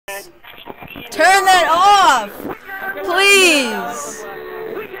Turn that off! Please!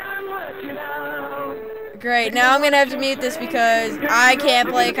 Great, now I'm gonna have to mute this because I can't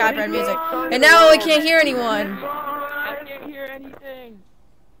play copyright music. And now I can't hear anyone. I can't hear anything.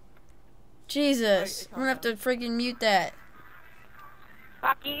 Jesus, I'm gonna have to freaking mute that.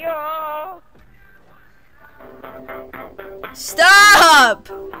 Fuck you. Stop!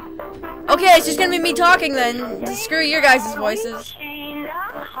 Okay, it's just gonna be me talking then. Screw your guys' voices.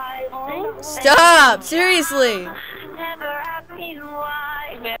 Stop! Seriously!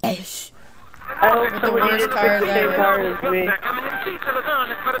 With the worst cars ever.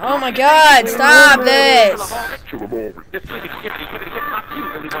 Oh my god, stop this!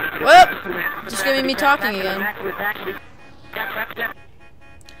 Whoop! Just gonna be me talking again.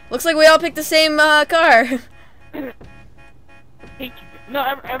 Looks like we all picked the same car. No,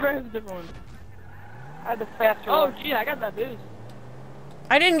 everyone has a different one. I had the faster one. Oh, gee, I got that boost.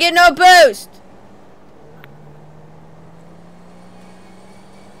 I didn't get no boost!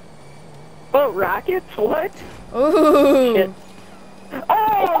 Oh, rockets? What? Ooh. Shit.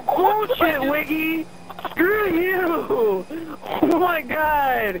 Oh, bullshit, Wiggy! Screw you! Oh my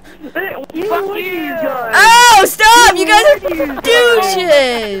god! Fuck you guys! Oh, stop! You guys are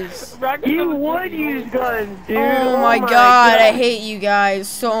douches! You would use guns, dude! Oh my god, I hate you guys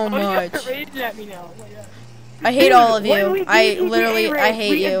so much. I hate all of you. I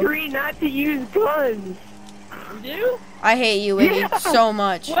hate we you. agree not to use guns. You do? I hate you, Wiggy, Yeah. so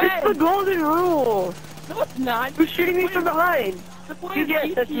much. It's the golden rule. No, it's not. Who's shooting me from behind? The point You of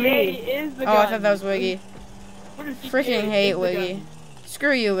get that's GTA me. is the Oh, I gun. thought that was Wiggy. What is GTA Freaking hate is the Wiggy. gun.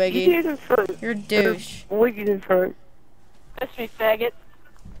 Screw you, Wiggy. GTA's in front. You're a douche. Wiggy's in front. That's me, faggot.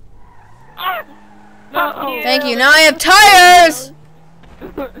 Ah! No, Thank you. Now I have tires!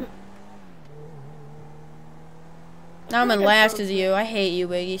 Now I'm in last as you. I hate you,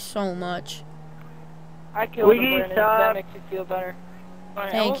 Wiggy, so much. I killed Wiggy, him, Brandon. stop. That makes you feel better.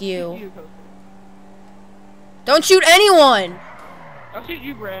 Fine, Thank I won't you. shoot Coach. Don't shoot anyone! I'll shoot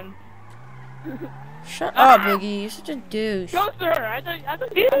you, Brandon. Shut up, Wiggy. You're such a douche. Go, sir. I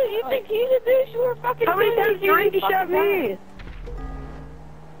thought you think he's a douche? You were fucking. How many times do you think you shot me?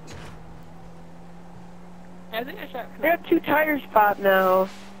 I think I shot. I got 2 tires popped now.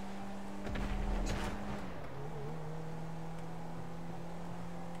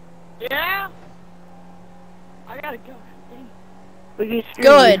 Yeah. I gotta go. Wiggy, screw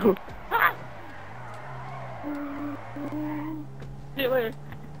Good. you. See you later.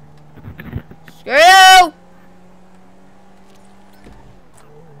 Screw you! How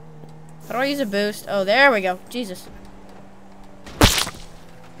do I use a boost? Oh, there we go. Jesus.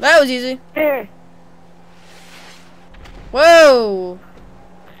 That was easy. There. Whoa!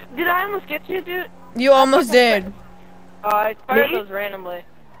 Did I almost get you, dude? You almost did. I fired Me? those randomly.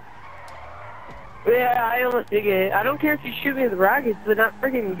 Yeah, I almost did get it. I don't care if you shoot me with rockets, but not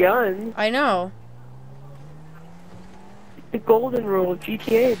freaking guns. I know. The golden rule of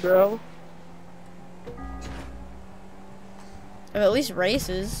GTA, bro. At least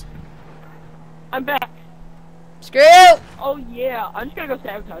races. I'm back. Screw you! Oh yeah, I'm just gonna go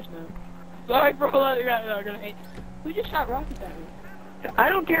sabotage now. Sorry for all that you're gonna hate. Who just shot rockets at me? I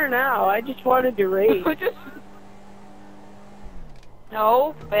don't care now. I just wanted to race. Who just?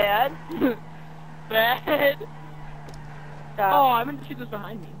 No, bad. Bad. Stop. Oh, I'm gonna shoot this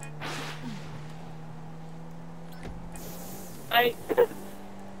behind me. I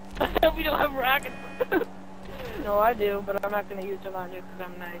hope you don't have rockets. No, I do, but I'm not gonna use them on you because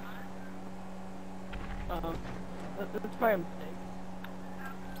I'm nice. That's my mistake.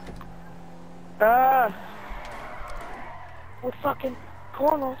 We're fucking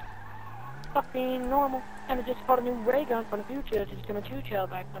corners. Fucking normal. And I just bought a new ray gun for the future. It's gonna shoot you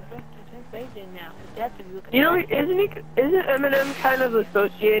back on the Beijing now. That's if you look at You know, isn't Eminem kind of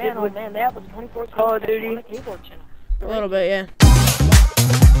associated man, oh with man, that was 24 Call of Duty? keyboard channel. A little bit, yeah.